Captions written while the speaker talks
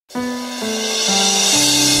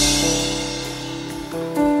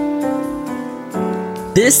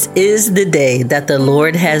This is the day that the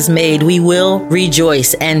Lord has made. We will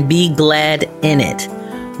rejoice and be glad in it.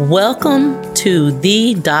 Welcome to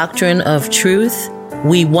the Doctrine of Truth.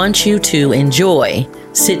 We want you to enjoy,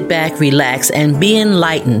 sit back, relax, and be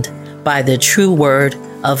enlightened by the true word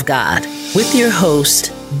of God with your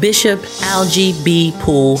host, Bishop Algie B.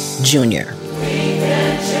 Poole, Jr.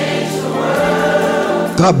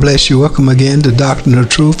 God bless you. Welcome again to Doctrine of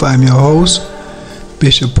Truth. I'm your host,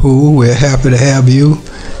 Bishop Poole. We're happy to have you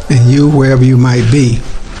and you wherever you might be.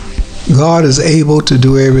 God is able to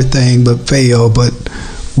do everything but fail, but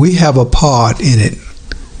we have a part in it.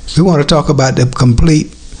 We want to talk about the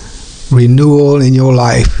complete renewal in your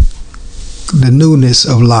life, the newness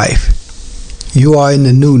of life. You are in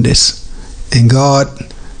the newness, and God,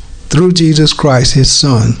 through Jesus Christ, His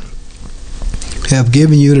Son, have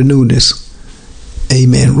given you the newness.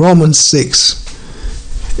 Amen. Romans 6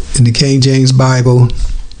 in the King James Bible.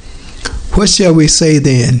 What shall we say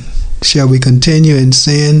then? Shall we continue in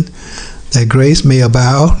sin that grace may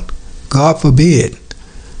abound? God forbid.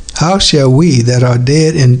 How shall we that are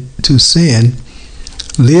dead into sin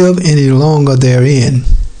live any longer therein?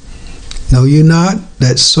 Know you not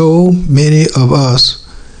that so many of us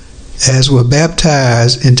as were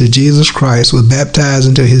baptized into Jesus Christ were baptized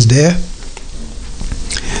into His death?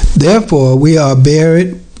 Therefore we are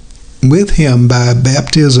buried with Him by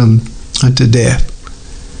baptism unto death,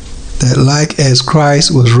 that like as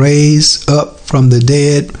Christ was raised up from the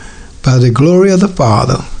dead by the glory of the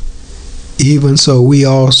Father, even so we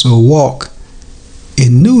also walk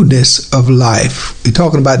in newness of life. We're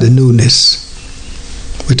talking about the newness.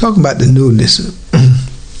 We're talking about the newness.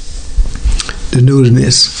 The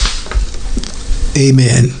newness.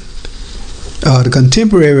 Amen. The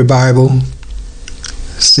Contemporary Bible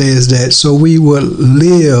says that so we will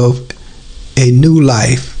live a new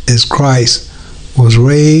life as Christ was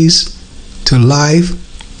raised to life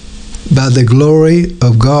by the glory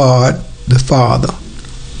of God the Father.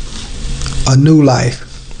 A new life.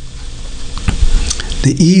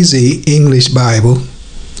 The Easy English Bible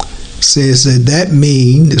says that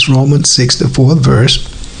means, it's Romans 6, the 4th verse,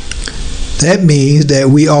 that means that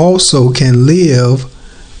we also can live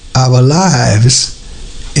our lives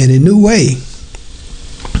in a new way.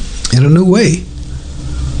 In a new way.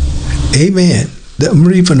 Amen. I'm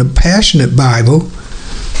reading from the Passionate Bible,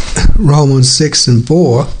 Romans 6 and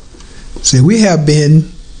 4. Say, we have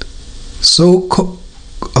been so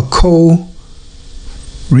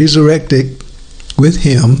co-resurrected with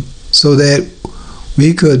Him so that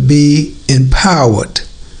we could be empowered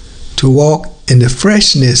to walk in the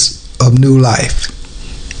freshness of new life.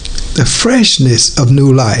 The freshness of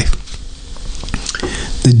new life.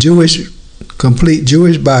 The complete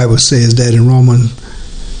Jewish Bible says that in Romans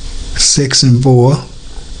 6 and 4,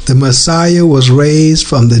 the Messiah was raised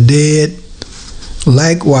from the dead.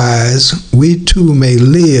 Likewise, we too may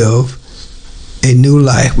live a new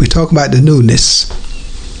life. We talk about the newness.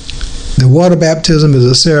 The water baptism is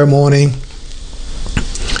a ceremony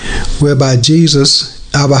whereby Jesus,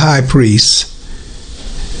 our high priest,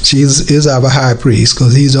 Jesus is our high priest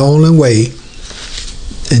because He's the only way,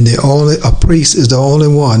 and a priest is the only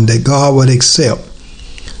one that God would accept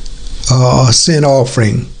a sin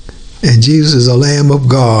offering. And Jesus is a Lamb of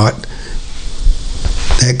God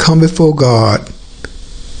that come before God,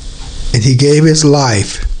 and He gave His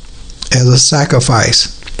life as a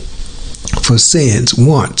sacrifice for sins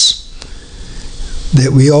once,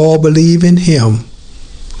 that we all believe in Him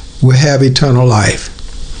will have eternal life.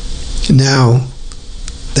 Now,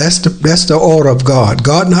 that's the order of God.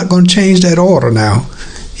 God not going to change that order now.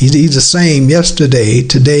 He's the same yesterday,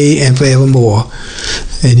 today, and forevermore.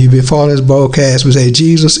 And you before this broadcast, we say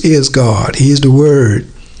Jesus is God. He is the Word.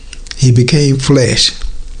 He became flesh.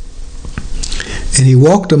 And He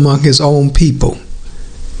walked among His own people.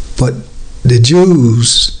 But the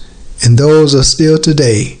Jews, and those are still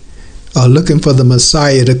today, are looking for the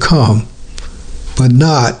Messiah to come, but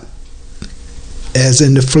not as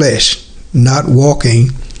in the flesh, not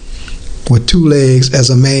walking with two legs as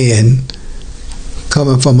a man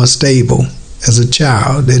coming from a stable as a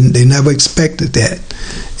child. They never expected that.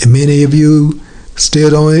 And many of you still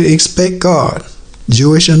don't expect God,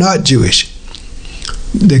 Jewish or not Jewish,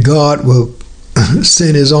 that God will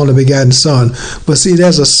send His only begotten Son. But see,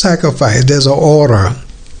 there's a sacrifice, there's an order,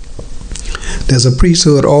 there's a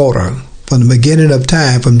priesthood order. From the beginning of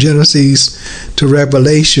time, from Genesis to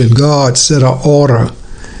Revelation, God set an order,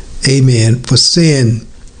 amen, for sin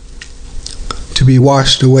to be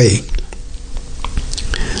washed away.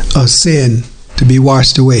 Of sin to be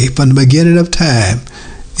washed away. From the beginning of time,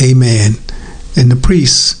 amen. And the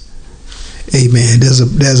priests, amen,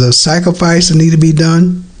 there's a sacrifice that need to be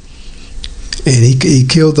done. And he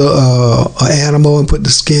killed an animal and put the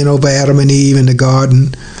skin over Adam and Eve in the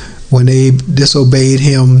garden when they disobeyed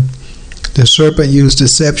him. The serpent used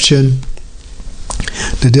deception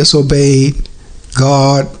to disobey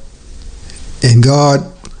God, and God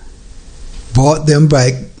brought them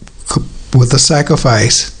back with a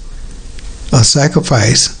sacrifice.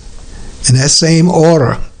 And that same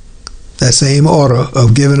order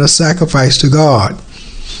of giving a sacrifice to God,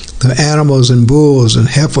 the animals and bulls and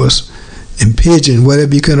heifers and pigeon,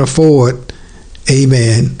 whatever you can afford,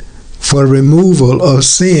 amen, for the removal of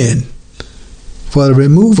sin.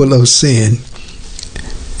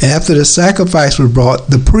 After the sacrifice was brought,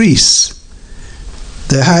 the priests,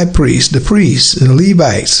 the high priest, the priests, and the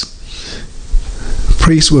Levites,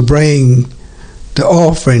 priests would bring the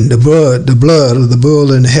offering, the blood of the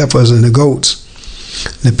bull and the heifers and the goats,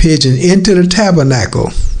 the pigeon, into the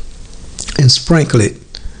tabernacle and sprinkle it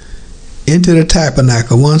into the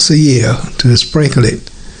tabernacle once a year to sprinkle it.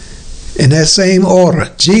 In that same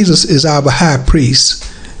order, Jesus is our high priest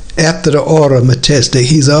after the order of Melchizedek.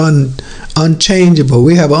 He's unchangeable.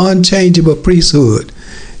 We have an unchangeable priesthood.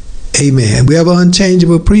 Amen. We have an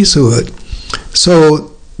unchangeable priesthood.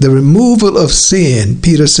 So the removal of sin,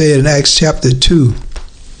 Peter said in Acts chapter 2.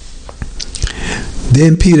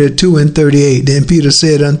 Then Peter 2:38. Then Peter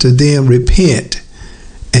said unto them, repent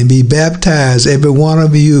and be baptized, every one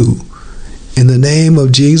of you, in the name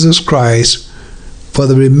of Jesus Christ, for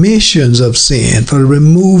the remissions of sin, for the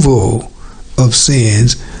removal of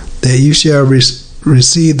sins, that you shall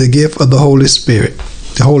receive the gift of the Holy Spirit,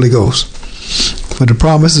 the Holy Ghost. For the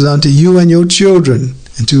promises unto you and your children,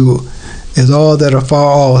 and to as all that are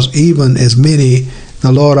far off, even as many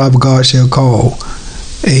the Lord our God shall call.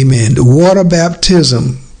 Amen. The water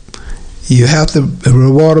baptism, you have to,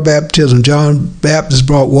 water baptism. John Baptist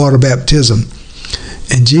brought water baptism.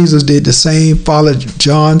 And Jesus did the same. Followed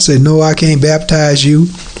John, said, no, I can't baptize you,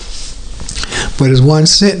 but as one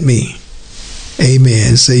sent me.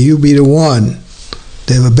 Amen. Say, you be the one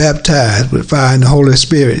that was baptized with fire and the Holy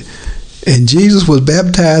Spirit. And Jesus was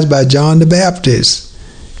baptized by John the Baptist.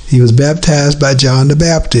 He was baptized by John the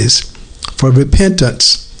Baptist for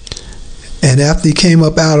repentance. And after he came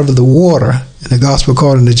up out of the water, in the Gospel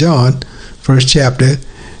according to John, first chapter,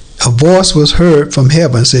 a voice was heard from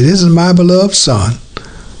heaven, said, this is my beloved Son,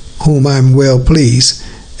 whom I am well pleased.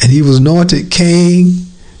 And he was anointed king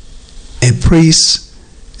and priest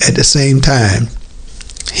at the same time.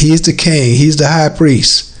 He's the king. He's the high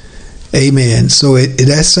priest. Amen. So in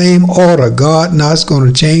that same order, God now is going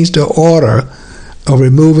to change the order of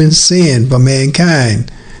removing sin from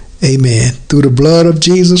mankind. Amen. Through the blood of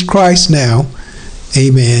Jesus Christ now.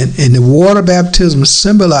 Amen. And the water baptism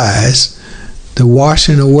symbolized the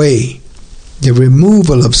washing away, the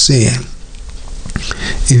removal of sin.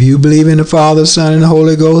 If you believe in the Father, Son, and the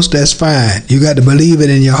Holy Ghost, that's fine. You got to believe it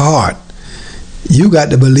in your heart. You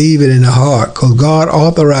got to believe it in the heart, because God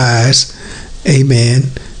authorized, amen,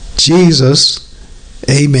 Jesus,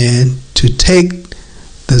 amen, to take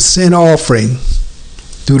the sin offering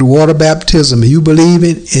through the water baptism. You believe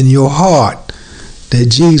it in your heart that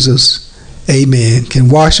Jesus, amen, can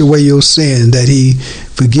wash away your sin, that he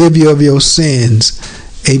forgive you of your sins.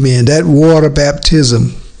 Amen. That water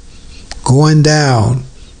baptism going down,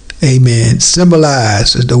 amen,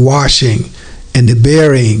 symbolizes the washing and the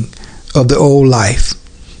burying of the old life.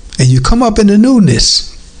 And you come up in the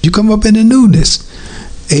newness. You come up in the newness.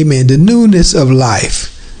 Amen. The newness of life.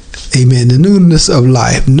 Amen. The newness of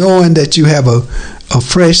life. Knowing that you have a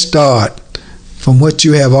fresh start from what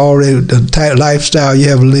you have already, the type of lifestyle you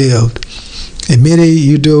have lived. And many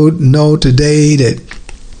you do know today that,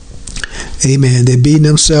 amen, they're beating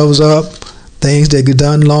themselves up, things they got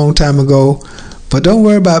done a long time ago. But don't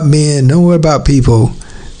worry about men. Don't worry about people.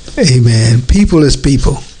 Amen. People is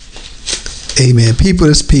people. Amen. People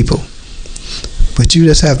is people. But you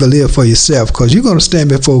just have to live for yourself, because you're going to stand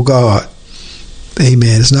before God.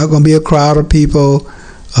 Amen. It's not going to be a crowd of people,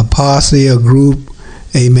 a posse, a group.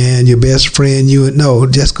 Amen. Your best friend, you know,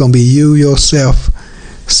 just going to be you yourself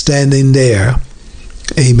standing there.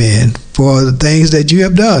 Amen. For the things that you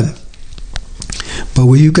have done. But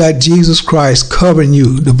when you got Jesus Christ covering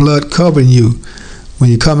you, the blood covering you, when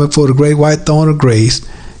you come before the great white throne of grace,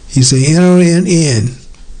 he said, enter in,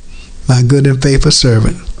 my good and faithful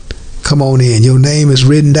servant. Come on in. Your name is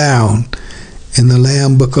written down in the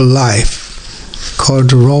Lamb Book of Life, according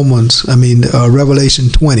to Revelation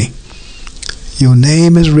 20. Your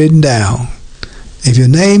name is written down. If your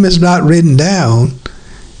name is not written down,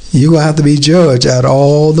 you're going to have to be judged out of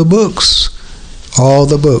all the books. All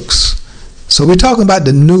the books. So we're talking about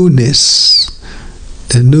the newness.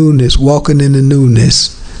 The newness, walking in the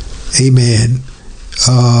newness. Amen.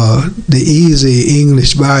 The Easy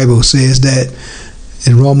English Bible says that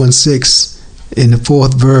in Romans 6, in the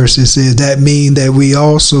 4th verse, it says that means that we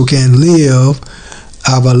also can live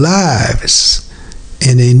our lives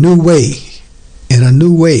in a new way.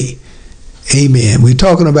 Amen. We're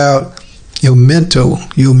talking about your mental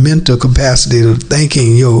capacity of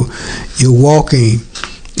thinking, your walking,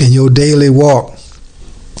 and your daily walk.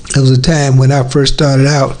 There was a time when I first started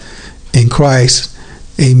out in Christ,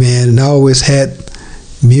 amen, and I always had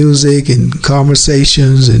music and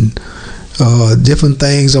conversations and different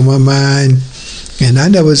things on my mind, and I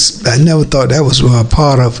never thought that was a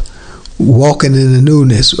part of walking in the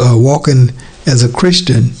newness, walking as a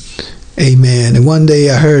Christian, amen. And one day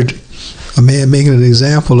I heard a man making an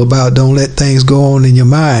example about don't let things go on in your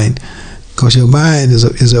mind, because your mind is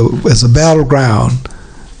a battleground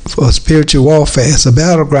for spiritual warfare. It's a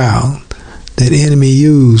battleground that the enemy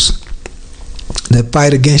use that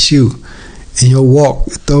fight against you in your walk.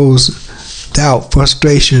 It throws doubt,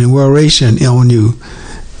 frustration, and worration on you.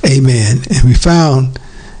 Amen. And we found,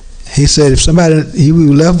 he said, if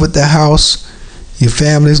you left with the house, your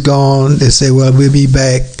family's gone, they say, well, we'll be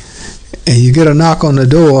back, and you get a knock on the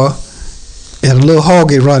door, and a little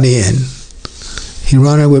hoggy run in. He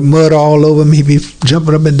running with mud all over him. He be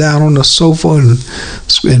jumping up and down on the sofa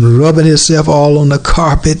and rubbing himself all on the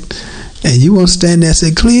carpet. And you won't stand there and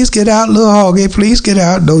say, please get out, little hoggy, please get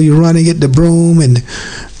out. Though you run and get the broom and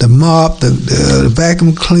the mop, the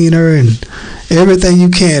vacuum cleaner, and everything you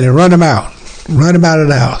can, and run him out of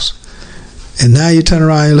the house. And now you turn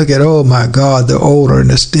around and look at, oh my God, the odor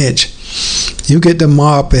and the stench. You get the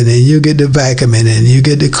mopping, and you get the vacuuming, and you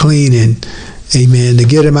get the cleaning, amen, to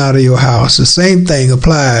get him out of your house. The same thing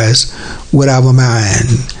applies with our mind,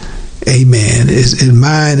 amen.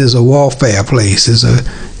 Mind is a warfare place. It's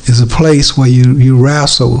a place where you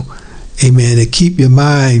wrestle, amen, to keep your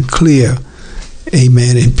mind clear,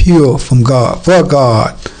 amen, and pure from God, for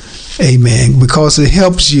God, amen, because it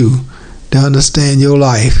helps you to understand your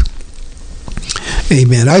life.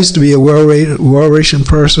 Amen. I used to be a worration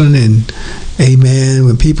person, and amen,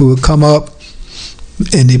 when people would come up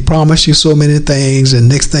and they promise you so many things, and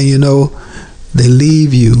next thing you know, they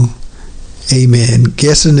leave you, amen,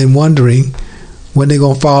 guessing and wondering when they're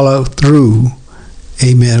going to follow through,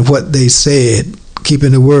 amen, what they said,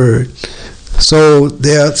 keeping the word. So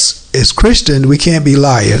as Christians, we can't be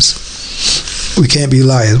liars. We can't be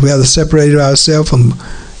liars. We have to separate ourselves from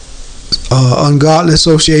ungodly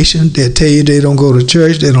association. They'll tell you they don't go to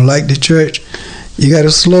church, they don't like the church. You got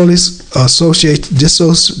to slowly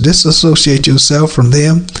disassociate yourself from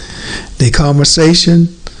them, their conversation.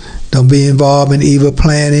 Don't be involved in evil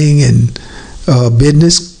planning and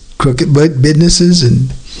crooked businesses and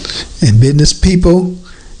business people.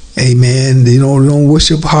 Amen. They don't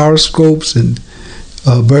worship horoscopes and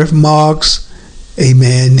birthmarks.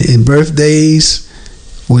 Amen. And birthdays.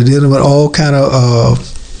 We're dealing with all kind of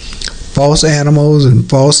false animals and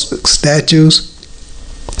false statues.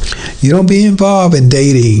 You don't be involved in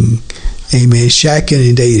dating, amen, shacking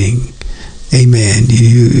and dating, amen.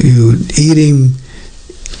 You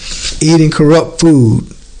eating corrupt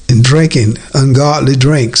food and drinking ungodly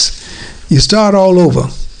drinks. You start all over,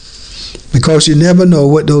 because you never know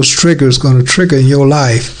what those triggers going to trigger in your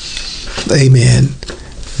life, amen.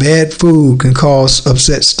 Bad food can cause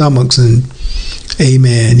upset stomachs, and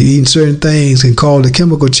amen, you eating certain things can cause a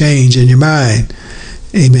chemical change in your mind,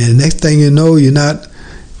 amen. Next thing you know, you're not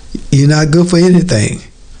good for anything,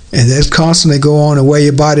 and that's constantly go on and wear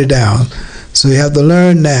your body down. So you have to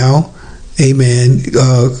learn now, amen,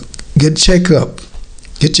 get a checkup,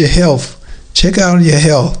 get your health, check out your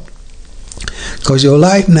health, because your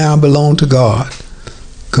life now belongs to God.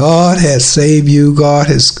 God has saved you. God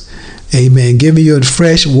has, amen, given you a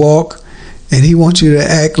fresh walk, and he wants you to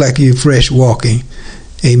act like you're fresh walking,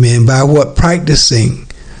 amen, by what? Practicing,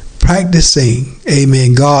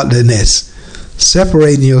 amen, godliness.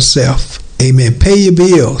 Separating yourself, amen. Pay your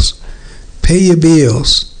bills,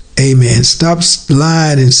 amen. Stop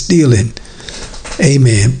lying and stealing,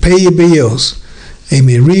 amen. Pay your bills,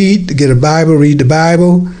 amen. Read the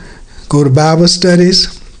Bible, go to Bible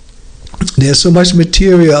studies. There's so much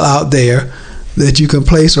material out there that you can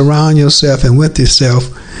place around yourself and with yourself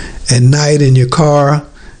at night in your car,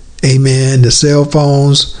 amen. The cell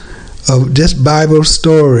phones, of just Bible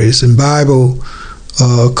stories and Bible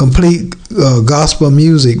complete gospel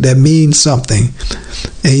music that means something,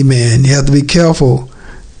 amen. You have to be careful,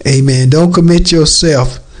 amen. Don't commit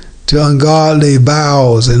yourself to ungodly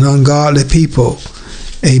vows and ungodly people,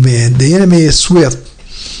 amen. The enemy is swift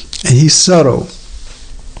and he's subtle.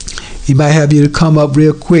 He might have you to come up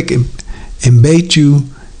real quick and bait you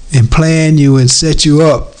and plan you and set you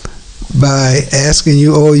up by asking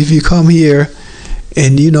you, oh, if you come here,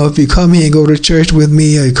 and if you come here and go to church with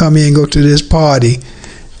me, or you come here and go to this party,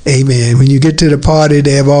 amen. When you get to the party,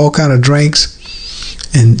 they have all kind of drinks,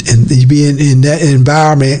 and you be in that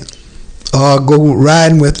environment, or go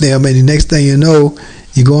riding with them, and the next thing you know,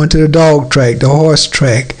 you go into the dog track, the horse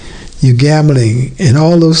track, you're gambling, and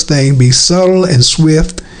all those things. Be subtle and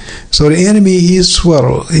swift. So the enemy, he's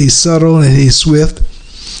subtle and he's swift,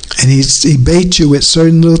 and he baits you with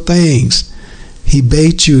certain little things. He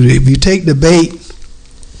baits you. If you take the bait,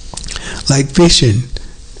 like fishing,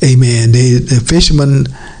 amen, the fishermen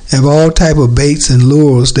have all type of baits and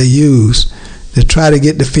lures they use to try to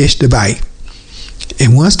get the fish to bite.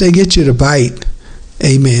 And once they get you to bite,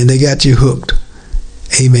 amen, they got you hooked.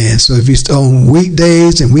 Amen. So if you're on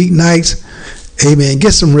weekdays and weeknights, amen,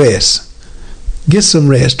 get some rest. Get some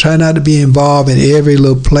rest. Try not to be involved in every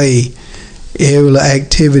little play, every little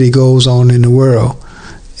activity goes on in the world.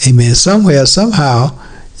 Amen. Somewhere, somehow,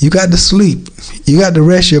 you got to sleep. You got to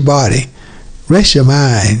rest your body. Rest your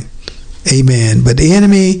mind. Amen. But the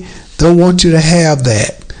enemy don't want you to have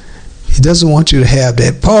that. He doesn't want you to have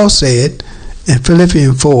that. Paul said in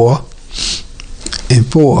Philippians 4,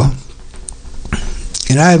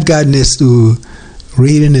 and I have gotten this through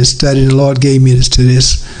reading and studying. The Lord gave me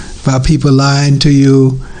this about people lying to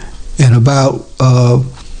you, and about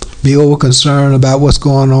be over concerned about what's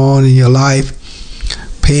going on in your life,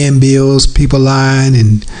 paying bills, people lying,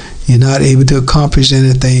 and you're not able to accomplish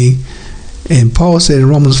anything. And Paul said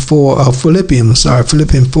in Philippians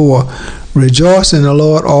 4, rejoice in the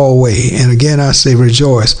Lord always. And again I say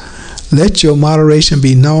rejoice. Let your moderation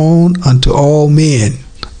be known unto all men.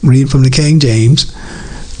 Reading from the King James.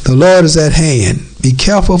 The Lord is at hand. Be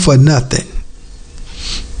careful for nothing.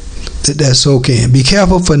 That's okay. Be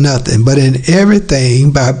careful for nothing, but in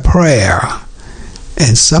everything by prayer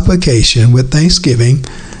and supplication with thanksgiving,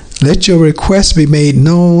 let your requests be made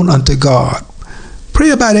known unto God. Pray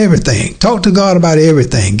about everything. Talk to God about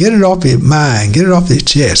everything. Get it off your mind. Get it off your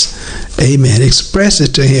chest. Amen. Express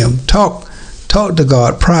it to Him. Talk to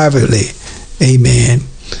God privately. Amen.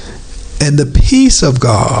 And the peace of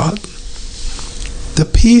God,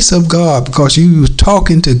 because you're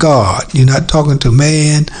talking to God. You're not talking to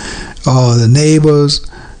man or the neighbors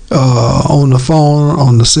on the phone,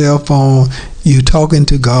 on the cell phone. You're talking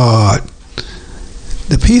to God.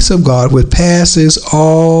 The peace of God, which passes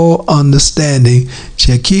all understanding,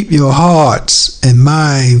 shall keep your hearts and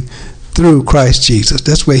mind through Christ Jesus.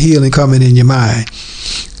 That's where healing coming in your mind.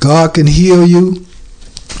 God can heal you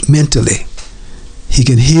mentally. He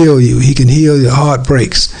can heal you. He can heal your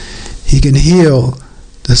heartbreaks. He can heal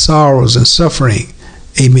the sorrows and suffering.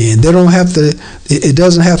 Amen. They don't have to. It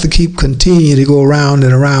doesn't have to keep continuing to go around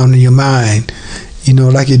and around in your mind.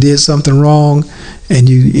 Like you did something wrong, and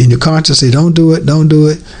you in your conscience say, "Don't do it, don't do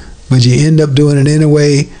it," but you end up doing it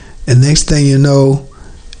anyway. And next thing you know,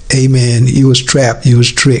 amen, you was trapped. You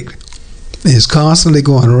was tricked. And it's constantly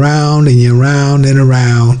going around and around and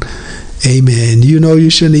around. Amen. You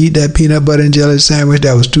shouldn't eat that peanut butter and jelly sandwich.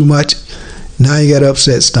 That was too much. Now you got an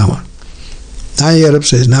upset stomach. Now you got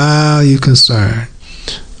upset. Now you're concerned.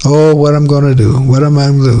 Oh, what I'm going to do? What am I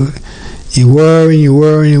going to do? You're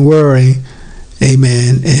worrying.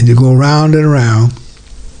 Amen. And you go around and around.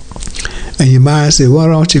 And your mind says, why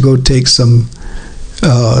don't you go take some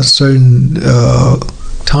certain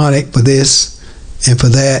tonic for this and for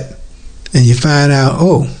that. And you find out,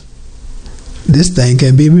 oh, this thing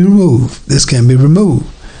can be removed. This can be removed.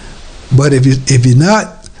 But if you're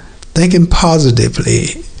not thinking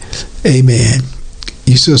positively, amen,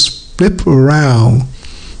 you just flip around.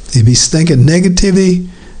 If you're thinking negatively,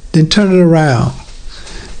 then turn it around.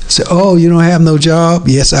 Say, oh, you don't have no job?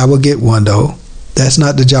 Yes, I will get one though. That's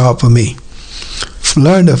not the job for me.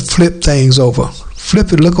 Learn to flip things over.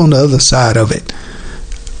 Flip it, look on the other side of it.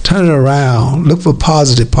 Turn it around. Look for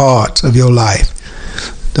positive parts of your life.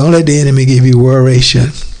 Don't let the enemy give you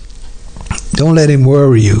worration. Don't let him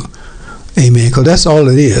worry you. Amen. Because that's all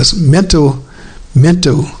it is. Mental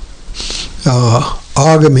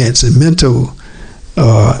arguments and mental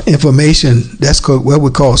information. That's what we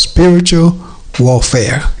call spiritual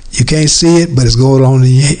warfare. You can't see it, but it's going on in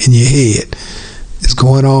your head. It's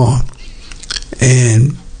going on.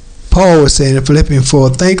 And Paul was saying in Philippians 4,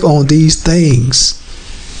 think on these things.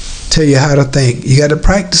 Tell you how to think. You got to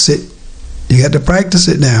practice it. You got to practice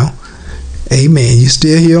it now. Amen. You're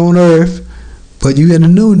still here on earth, but you're in the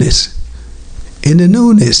newness. In the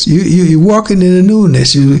newness. You're walking in the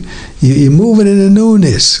newness. You're moving in the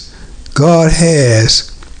newness. God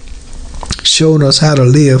has shown us how to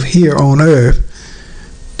live here on earth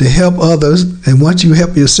to help others. And once you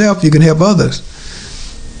help yourself, you can help others.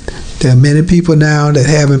 There are many people now that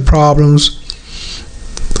having problems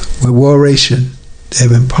with worration,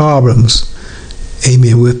 having problems,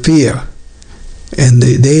 amen, with fear. And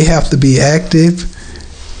they have to be active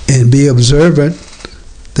and be observant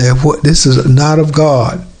that this is not of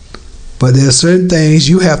God. But there are certain things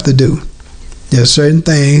you have to do. There are certain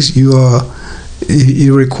things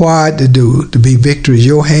you're required to do to be victorious.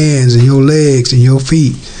 Your hands and your legs and your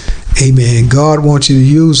feet. Amen. God wants you to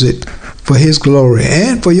use it for His glory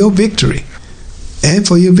and for your victory. And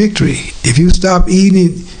for your victory. If you stop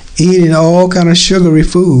eating all kind of sugary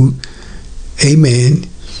food, amen,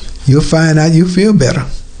 you'll find out you feel better.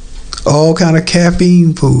 All kind of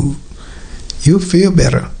caffeine food, you'll feel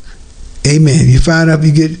better. Amen. You find out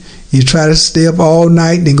you try to stay up all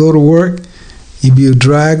night and then go to work, you be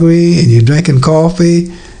draggy and you're drinking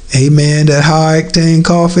coffee, amen, that high octane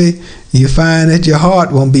coffee, you find that your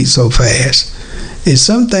heart won't beat so fast. And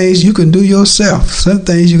some things you can do yourself.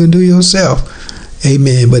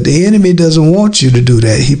 Amen. But the enemy doesn't want you to do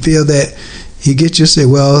that. He feel that he gets you to say,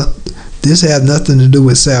 well, this has nothing to do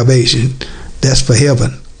with salvation. That's for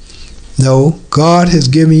heaven. No, God has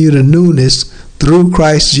given you the newness through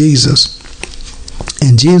Christ Jesus.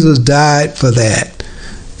 And Jesus died for that.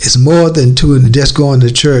 It's more than just going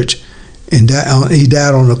to church and He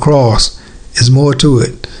died on the cross. It's more to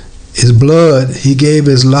it. His blood, He gave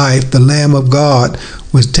His life. The Lamb of God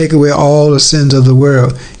was take away all the sins of the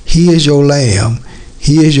world. He is your Lamb.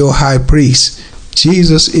 He is your high priest.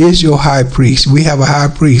 Jesus is your high priest. We have a high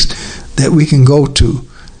priest that we can go to.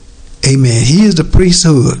 Amen. He is the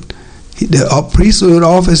priesthood. The priesthood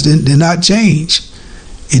office did not change.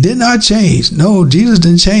 It did not change. No, Jesus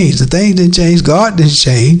didn't change. The thing didn't change. God didn't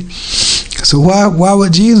change. So why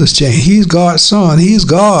would Jesus change? He's God's son. He's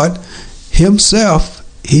God Himself.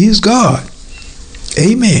 He's God.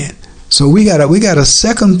 Amen. So we got a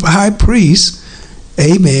second high priest.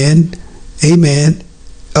 Amen. Amen.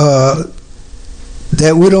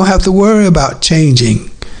 That we don't have to worry about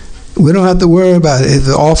changing. We don't have to worry about if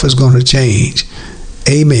the office is going to change.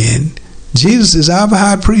 Amen. Jesus is our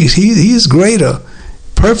high priest. He is greater,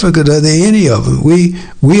 perfecter than any of them. We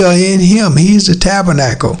are in Him. He's the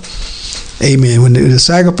tabernacle. Amen. When the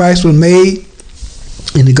sacrifice was made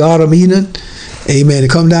in the Garden of Eden, amen, to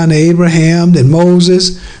come down to Abraham, then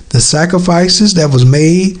Moses, the sacrifices that was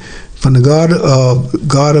made from the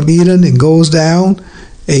Garden of Eden and goes down,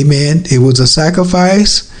 amen, it was a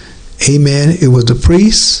sacrifice, amen, it was the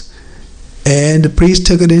priest, and the priest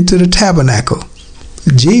took it into the tabernacle.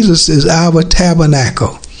 Jesus is our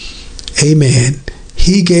tabernacle. Amen.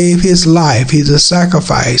 He gave His life. He's a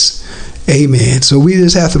sacrifice. Amen. So we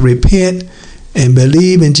just have to repent and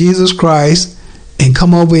believe in Jesus Christ and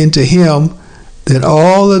come over into Him, that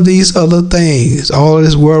all of these other things, all of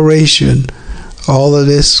this worration, all of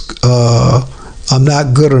this I'm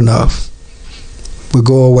not good enough will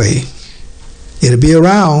go away. It'll be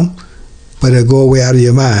around, but it'll go away out of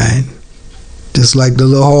your mind. Just like the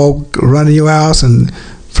little hog run in your house and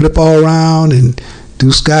flip all around and do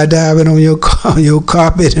skydiving on your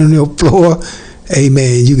carpet and your floor.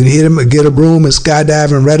 Amen. You can hit him, get a broom and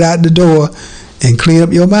skydiving right out the door and clean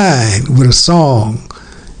up your mind with a song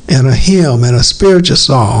and a hymn and a spiritual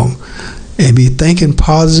song, and be thinking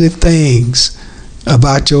positive things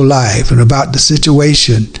about your life and about the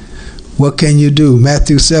situation. What can you do?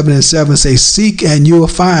 Matthew 7:7 says, seek and you will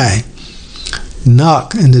find.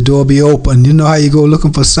 Knock and the door be open. You know how you go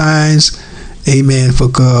looking for signs, amen,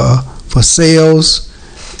 for sales,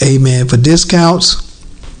 amen, for discounts.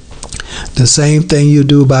 The same thing you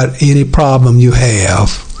do about any problem you have.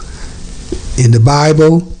 In the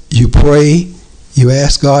Bible, you pray, you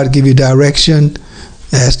ask God to give you direction,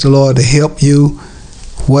 ask the Lord to help you.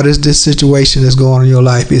 What is this situation that's going on in your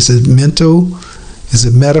life? Is it mental? Is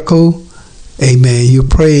it medical? Amen. You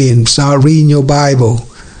pray and start reading your Bible,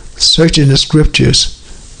 searching the scriptures,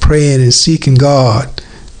 praying and seeking God,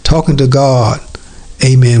 talking to God.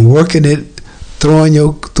 Amen. Working it, throwing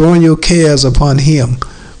your cares upon Him.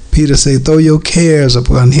 Peter said, throw your cares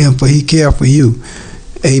upon Him, for He cares for you.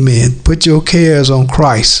 Amen. Put your cares on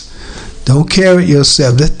Christ. Don't carry it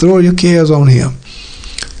yourself. Just throw your cares on Him.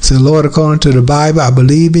 Say, Lord, according to the Bible, I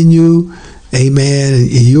believe in you. Amen.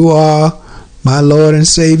 And you are my Lord and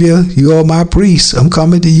Savior. You are my priest. I'm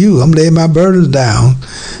coming to you. I'm laying my burdens down.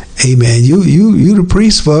 Amen. You the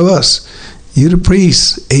priest for us. You the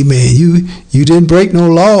priest. Amen. You didn't break no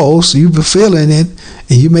laws. You fulfilling it,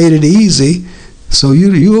 and you made it easy. So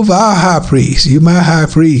you are our high priest. You my high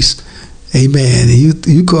priest. Amen. And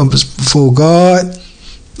you come before God.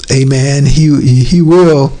 Amen. He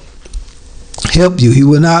will help you. He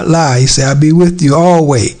will not lie. He said, I'll be with you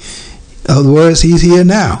always. In other words, He's here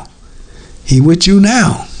now. He with you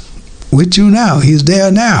now. with you now. He's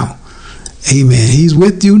there now. Amen. He's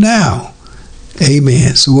with you now.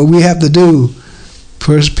 Amen. So what we have to do,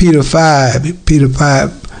 1 Peter 5, 1 Peter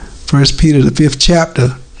the 5th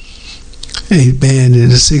chapter, amen, in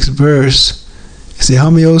the 6th verse, it says,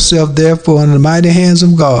 humble yourself therefore under the mighty hands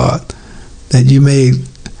of God, that you may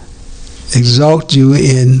exalt you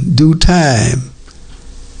in due time.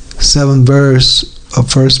 7th verse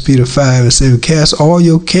of 1 Peter 5, it says, cast all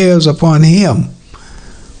your cares upon him,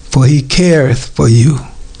 for he careth for you.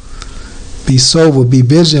 Be sober, be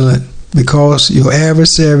vigilant, because your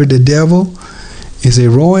adversary, the devil, is a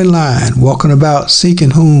roaring lion, walking about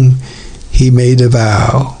seeking whom he may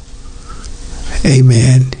devour.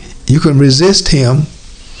 Amen. You can resist him.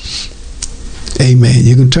 Amen.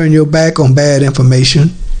 You can turn your back on bad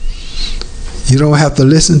information. You don't have to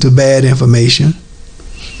listen to bad information.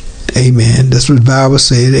 Amen. That's what the Bible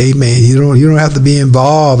said. Amen. You don't have to be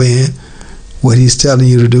involved in what he's telling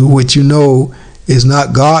you to do, what you know is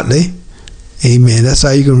not godly. Amen. That's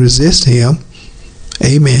how you can resist him.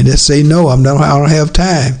 Amen. Just say no. I don't have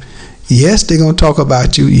time. Yes, they're gonna talk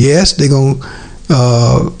about you. Yes, they're gonna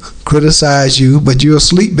criticize you, but you'll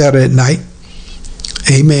sleep better at night.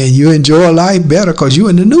 Amen. You enjoy life better because you're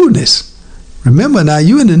in the newness. Remember now,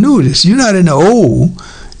 you're in the newness. You're not in the old.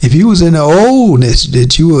 If you was in the oldness,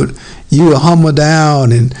 that you would humble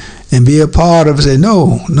down and be a part of it. Say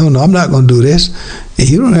no, I'm not gonna do this. And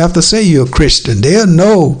you don't have to say you're a Christian. They'll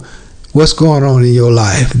know what's going on in your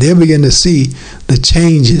life. They'll begin to see the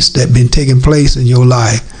changes that have been taking place in your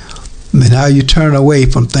life. And how you turn away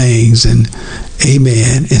from things and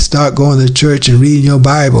amen, and start going to church and reading your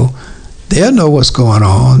Bible. They'll know what's going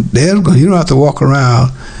on. You don't have to walk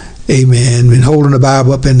around, amen, and holding the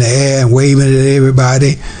Bible up in the air and waving it at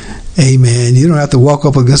everybody. Amen. You don't have to walk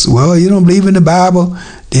up against, well, you don't believe in the Bible,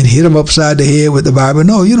 then hit them upside the head with the Bible.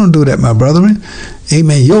 No, you don't do that, my brethren.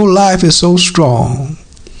 Amen. Your life is so strong.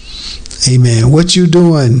 Amen. What you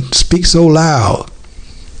doing speaks so loud.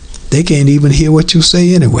 They can't even hear what you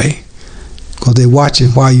say anyway, because they're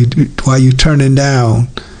watching while you turning down,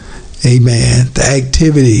 amen, the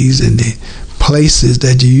activities and the places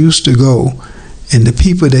that you used to go and the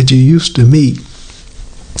people that you used to meet.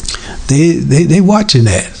 They watching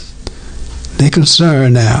that. They're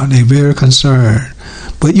concerned now. They're very concerned.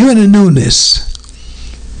 But you're in the newness.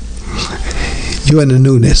 You're in the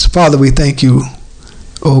newness. Father, we thank you,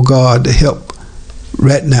 oh God, to help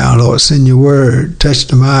right now, Lord. Send your word. Touch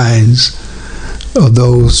the minds of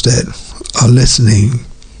those that are listening.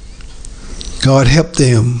 God, help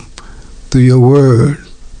them through your word,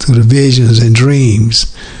 through the visions and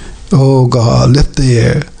dreams. Oh God, lift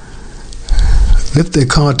their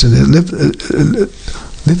continent,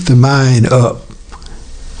 lift the mind up,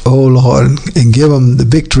 oh Lord, and give them the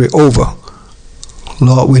victory over.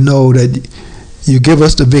 Lord, we know that you give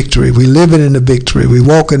us the victory. We're living in the victory. We're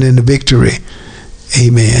walking in the victory.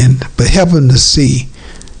 Amen. But help them to see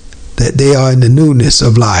that they are in the newness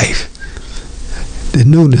of life. The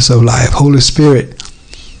newness of life. Holy Spirit,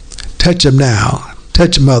 touch them now.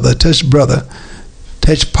 Touch mother, touch brother,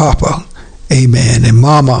 touch papa. Amen. And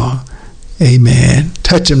mama. Amen.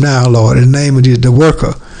 Touch them now, Lord, in the name of Jesus, the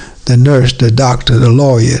worker, the nurse, the doctor, the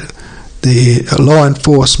lawyer, the law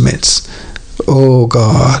enforcements. Oh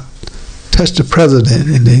God, touch the president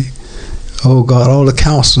and oh God, all the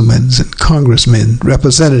councilmen and congressmen,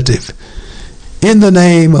 representative, in the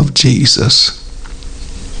name of Jesus.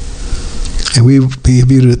 And we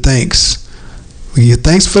give you the thanks. We give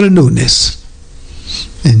thanks for the newness.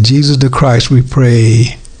 In Jesus the Christ we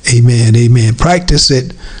pray. Amen. Amen. Practice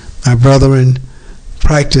it, my brethren.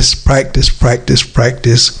 Practice.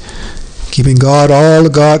 Keeping God, all the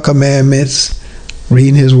God commandments,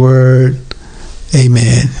 reading his word.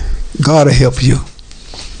 Amen. God will help you.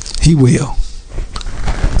 He will.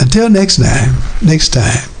 Until next time,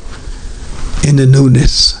 in the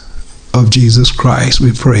newness of Jesus Christ,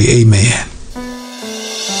 we pray. Amen.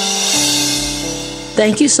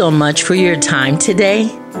 Thank you so much for your time today.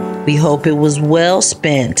 We hope it was well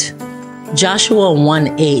spent. Joshua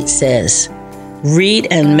 1:8 says, read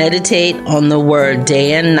and meditate on the word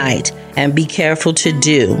day and night, and be careful to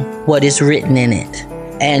do what is written in it,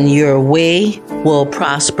 and your way will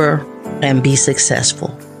prosper and be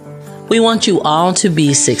successful. We want you all to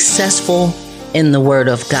be successful in the Word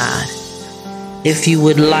of God. If you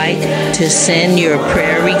would like to send your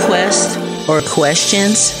prayer requests or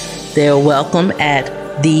questions, they're welcome at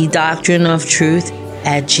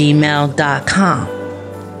thedoctrineoftruth@gmail.com.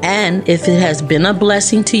 And if it has been a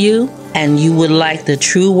blessing to you and you would like the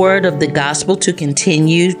true word of the gospel to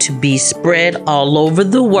continue to be spread all over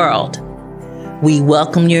the world, we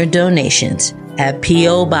welcome your donations at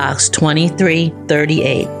P.O. Box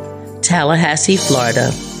 2338, Tallahassee,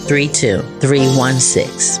 Florida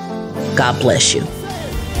 32316. God bless you.